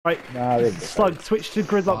Right, Nah, they- Slug, switch to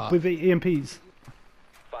gridlock with the EMPs.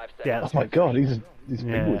 5 seconds. Yeah, Oh that's my good. god, these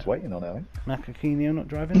Yeah. people is waiting on it, I think. Makakino not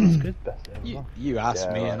driving, that's good. Best day of the You, month. you asked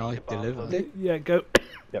Yeah, me right. and I delivered it. Yeah, go.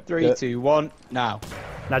 Yep. 3, 2, 1, now.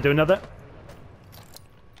 Now do another.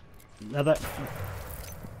 Another.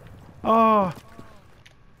 Oh!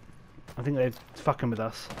 I think they're fucking with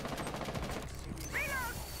us. Yeah,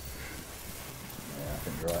 I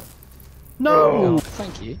think you're right. No! Oh,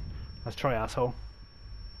 thank you. Let's try, asshole.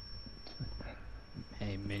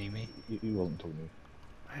 Hey, mini me. You wasn't talking to me.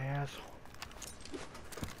 Hey, asshole.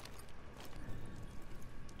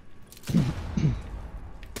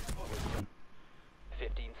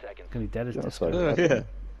 Gonna be dead as Yeah, disco. so- Yeah.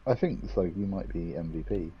 I think it's like you might be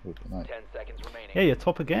MVP with the night. 10 seconds remaining. Yeah, you're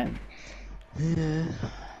top again. Yeah.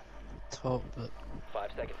 Top, but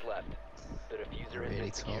 5 seconds left. The diffuser has really been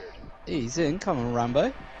top. secured. He's in. Come on,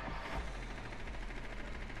 Rambo.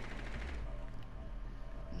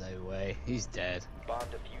 No way. He's dead. Bomb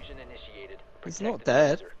diffusion initiated. He's Protect not the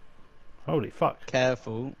dead. diffuser. Holy fuck.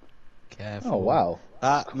 Careful. Careful. Oh wow.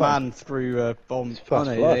 That man threw a bomb. It's Oh first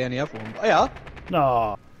no, blood. they only have one. Oh yeah.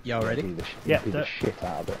 No. Y'all ready? Beat the, Yeah, beat the that- shit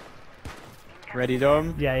out of it. Ready,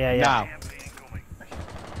 Dom? Yeah, yeah, yeah. Now.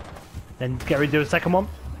 Then get ready to do a second one.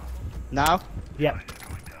 Now. Yep.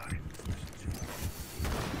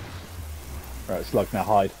 Right, Slug, now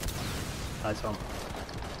hide. Nice one.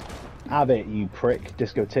 Have it, you prick.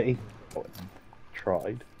 Disco titty. Oh,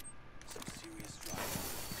 tried.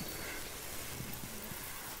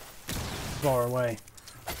 Far away.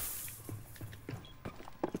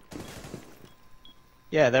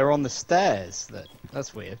 Yeah, they're on the stairs.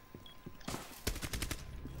 That's weird.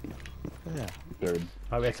 Yeah. Boom.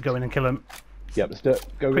 Right, we have to go in and kill him. Yep, let's do it.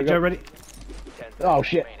 Go, Quick, go, Joe, go. ready? 10 seconds Oh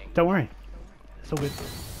shit. remaining. Don't worry. It's all good.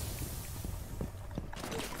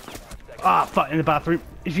 Ah, fuck, in the bathroom.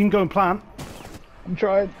 If you can go and plant. I'm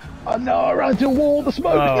trying. Oh no, I ran into a wall, the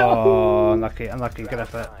smoke, Oh, no! unlucky, unlucky. Good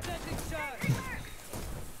effort.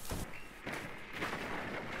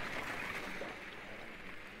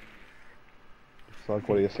 Slug,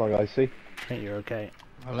 what do you Slug I see? I think you're okay.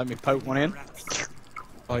 Well, let me poke one in.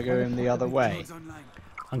 I go in the other way.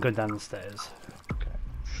 I'm going down the stairs.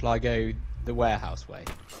 Shall I go the warehouse way?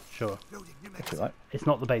 Sure. If you like. It's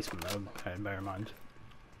not the basement though, bear in mind.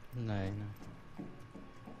 No, no.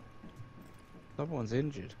 Someone's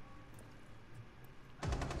injured.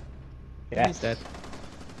 Yeah. He's dead.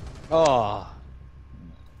 Oh,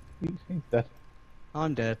 He's dead.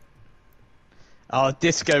 I'm dead. Oh,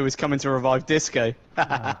 Disco was coming to revive Disco.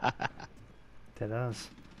 Dead as.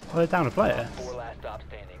 Oh, they're down a player. 4 last stop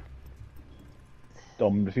standing.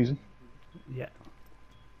 Dom defusing. Yeah.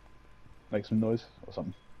 Make some noise or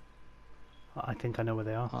something. I think I know where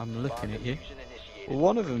they are. I'm looking at you. Diffusion initiated. Well,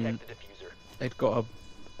 one of them, Protect the diffuser. they'd got a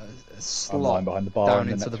I'm slot lying behind the bar down in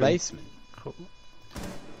the into the next room. basement. Cool.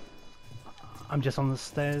 I'm just on the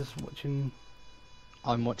stairs watching.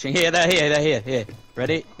 I'm watching. Here, they're here, they're here, here.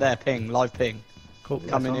 Ready? There, ping, live ping. Cool.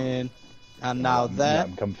 Coming that's on. in. And now Let there.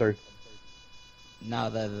 them come through. Now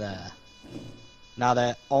they're there. Now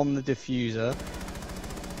they're on the diffuser.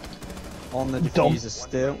 On the Dom. diffuser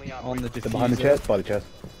still. On the They're behind the chairs, diffuser. by the chairs.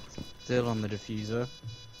 Still on the diffuser.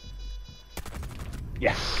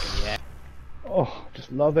 Yeah. Yeah. Oh,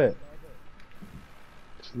 just love it.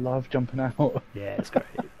 Just love jumping out. Yeah, it's great.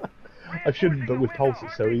 I shouldn't, but with Pulse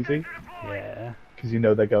it's so easy. Yeah. Because you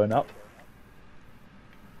know they're going up.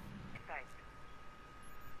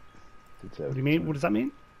 What do you mean? What does that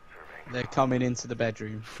mean? They're coming into the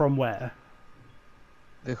bedroom. From where?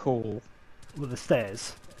 The hall. Well, the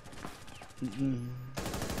stairs.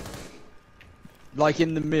 Like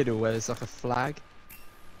in the middle where there's like a flag.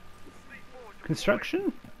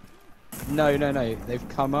 Construction? No, no, no. They've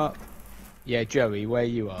come up. Yeah, Joey, where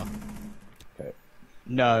you are. Okay.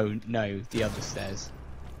 No, no, the other stairs.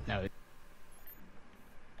 No.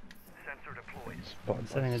 Spotted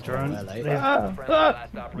by Sending a someone. drone. Well, eh? They've- Friendly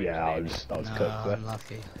last operator Yeah, I standing. was No, cooked there.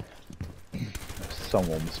 unlucky.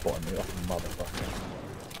 Someone was spotting me off a motherfucker.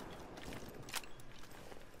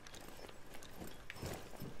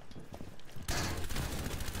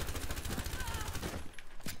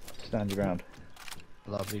 Stand your ground.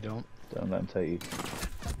 Lovely, don't. Don't let them take you.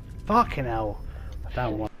 Fucking hell.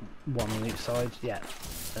 Down one on each side. Yeah.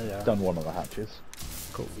 There they are. Done one of the hatches.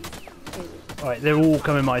 Cool. Alright, they're all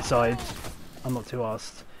coming my side. I'm not too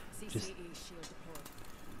asked. Just.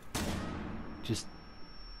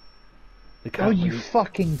 They Oh, can't you really-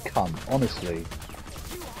 fucking cunt, honestly.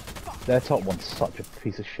 Their top one's such a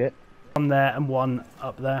piece of shit. One there and one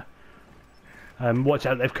up there. Watch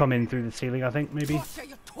out, they've come in through the ceiling, I think, maybe.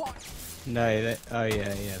 No, they, oh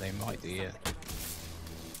yeah, yeah, they might do, yeah.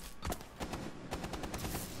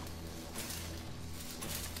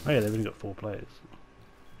 Oh yeah, they've only got 4 players.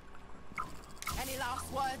 Any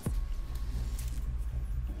last words?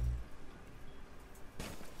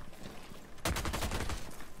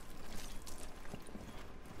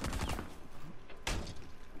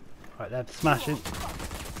 Right, they're smashing.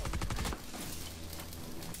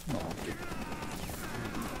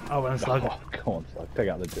 Oh, and a slug. Oh, come on, Slug. Take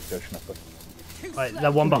out the disco snuffer. Right,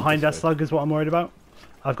 the one behind us, slug, is what I'm worried about.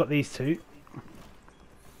 I've got these 2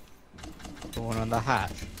 The one on the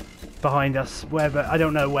hatch. behind us. Wherever I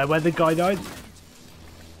don't know where the guy died.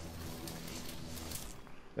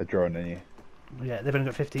 They're droning you. Yeah, they've only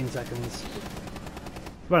got 15 seconds.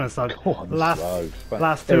 Run a slug. Come on, Last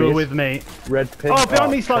Slug. two are with me. Red ping. Oh,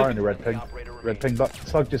 behind me, Slug. Trying to red ping. Red ping, but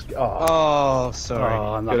Slug just. Oh, Oh, sorry.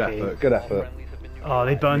 Oh, good unlucky. effort. Good effort. Oh,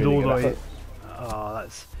 they burned Really all the good way. effort. Oh,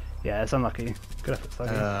 that's yeah, it's unlucky. Good effort, Slug.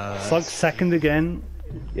 Uh, Slug second again.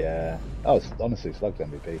 Yeah. Oh, honestly, Slug's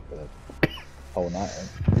MVP for the whole night.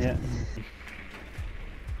 Yeah.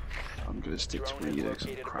 I'm gonna stick to Reno because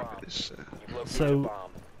I'm crap at this. So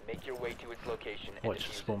Make your way to its location and watch defuse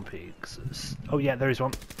it. spawn peaks. Oh yeah, there is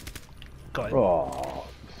one. Got it. Oh,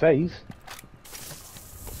 phase.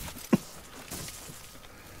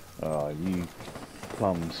 Oh, you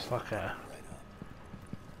plums. Fucker.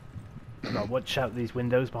 No, watch out these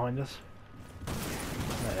windows behind us. Oh,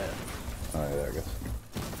 yeah, there it goes.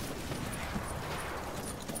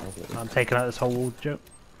 I'm taking out this whole wall, Joe.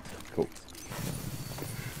 Cool.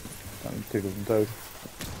 Tickles and toes.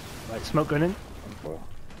 Right, smoke going in. Well.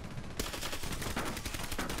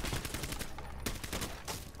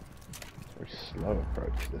 Very slow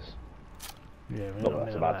approach this. Yeah, we're Not not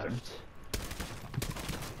that's a middle bad thing. left.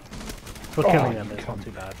 We're Oh, killing them, you it's not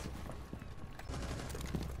too bad.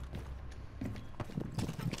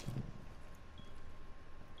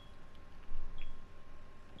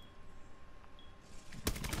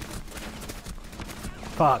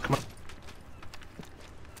 Fuck.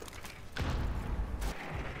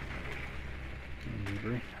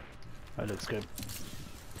 That looks good.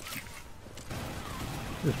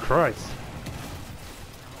 Good Christ.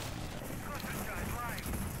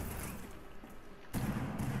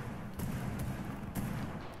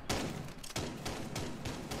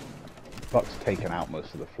 Buck's taken out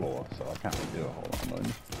most of the floor, so I can't really do a whole lot more.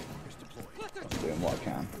 I'm doing what I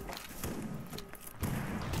can.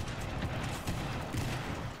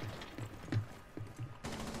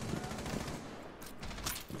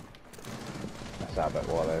 That's how bet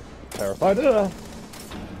while they're terrified. We're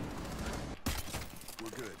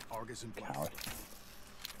good. Argus and Coward.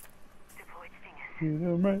 Deployed stingers. You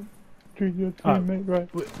know, right. Treat your Oh. teammate right.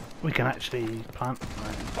 We can actually plant.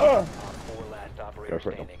 Right. Op 4 last operator Go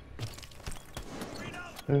for it. standing.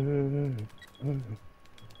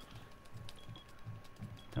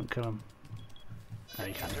 Don't kill him. No,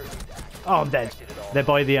 you can't. Oh, I'm dead. They're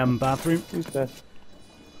by the bathroom. Who's dead?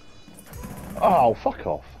 Oh, fuck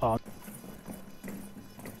off. Oh.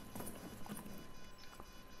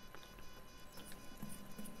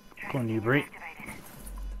 Go on, Newbury.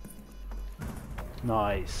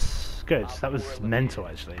 Nice. Good. That was mental,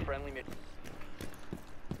 actually. Friendly mid.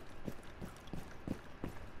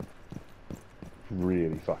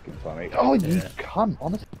 Really fucking funny. Oh, you Yeah. cunt,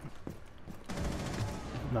 honestly.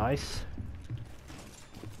 Nice.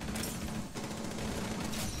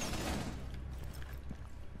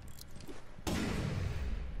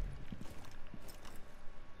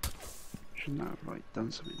 Shouldn't I have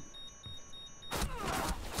done something?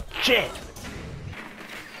 Shit!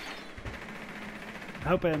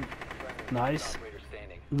 Help him. Nice. Operator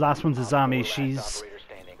standing. Last one's Op 4 Azami. last She's operator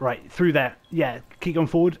standing. right through there. Yeah, keep going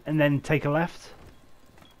forward and then take a left.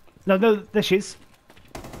 No, no, there she is.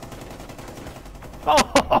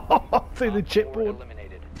 Oh, through the Op 4 chipboard.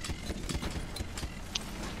 eliminated.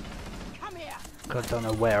 Come here. God, I don't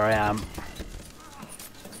know where I am.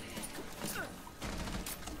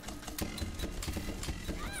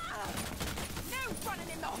 No running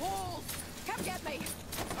in the halls. Come get me.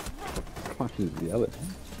 What is the other?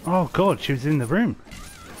 Oh God, she was in the room.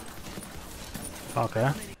 Okay.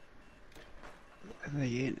 Are they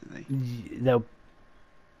in? Are they?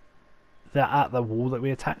 They're at the wall that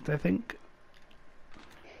we attacked, I think.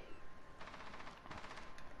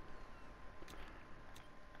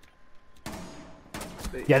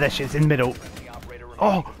 Yeah, there she is, in the middle. The operator remains.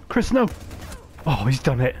 Oh, Chris, no! Oh, he's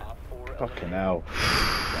done it. Op 4 Fucking hell.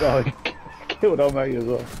 Oh, he killed our mate as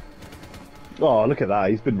well. Oh, look at that.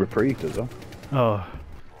 He's been reprieved as well. Oh,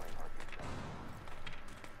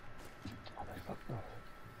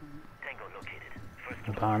 Tango located. First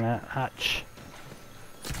the Barnet hatch.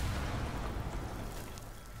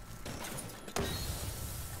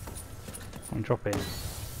 I'm dropping.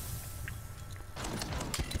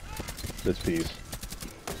 There's peas.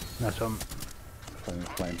 Nice one.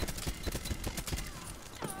 Flame.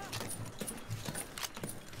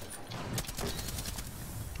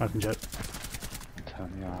 I can joke.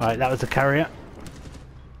 Turn the arm. Right, that was the carrier.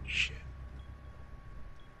 Shit.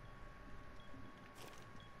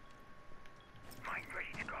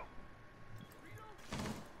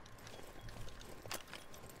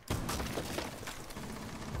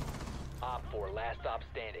 Op 4, last stop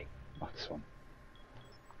standing. Nice one.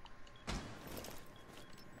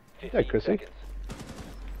 15 Chrissy. seconds.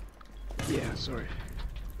 Yeah, sorry.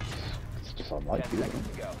 It's just 10 unlikely. seconds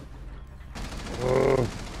to go. Oh.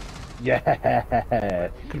 Yeah.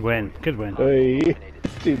 Good win. Good win. Hey.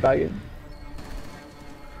 Team bagging.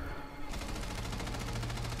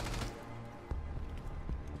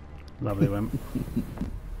 Lovely win.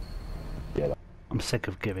 Yeah. I'm sick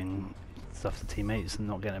of giving stuff to teammates and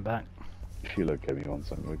not getting it back. If you look, give me one,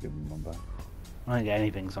 so I'm gonna give him one back. I don't get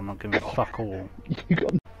anything, so I'm not giving fuck all. You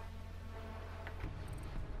got.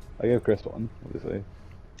 I gave Chris one, obviously,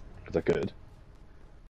 because I could.